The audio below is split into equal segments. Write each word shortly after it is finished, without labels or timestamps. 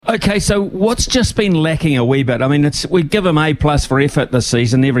Okay, so what's just been lacking a wee bit? I mean, we give them A+ for effort this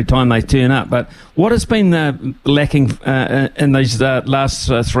season every time they turn up, but what has been lacking in these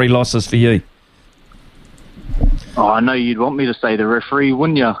last 3 losses for you? Oh, I know you'd want me to say the referee,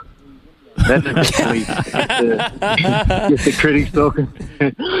 wouldn't you? That's actually just the critics talking.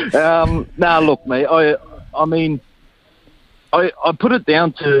 Look, mate. I mean, I put it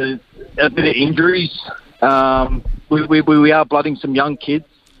down to a bit of injuries. We are blooding some young kids.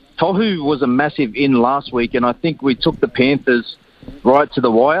 Tohu was a massive in last week, and I think we took the Panthers right to the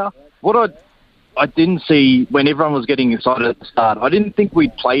wire. What I didn't see when everyone was getting excited at the start, I didn't think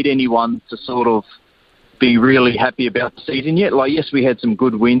we'd played anyone to sort of be really happy about the season yet. Like, yes, we had some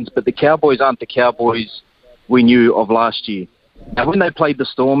good wins, but the Cowboys aren't the Cowboys we knew of last year. Now, when they played the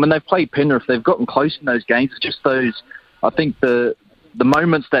Storm and they've played Penrith, they've gotten close in those games. It's just those, I think the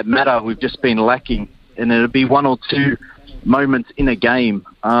moments that matter we've just been lacking, and it'll be 1 or 2 moments in a game.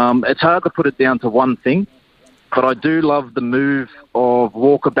 It's hard to put it down to one thing, but I do love the move of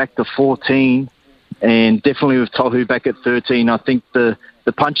Walker back to 14 and definitely with Tohu back at 13. I think the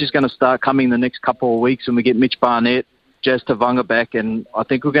punch is going to start coming the next couple of weeks when we get Mitch Barnett, Jazz Tavanga back, and I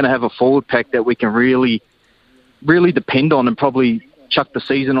think we're going to have a forward pack that we can really, really depend on and probably chuck the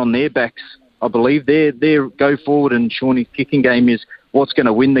season on their backs. I believe their go forward and Shawnee's kicking game is what's going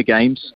to win the games.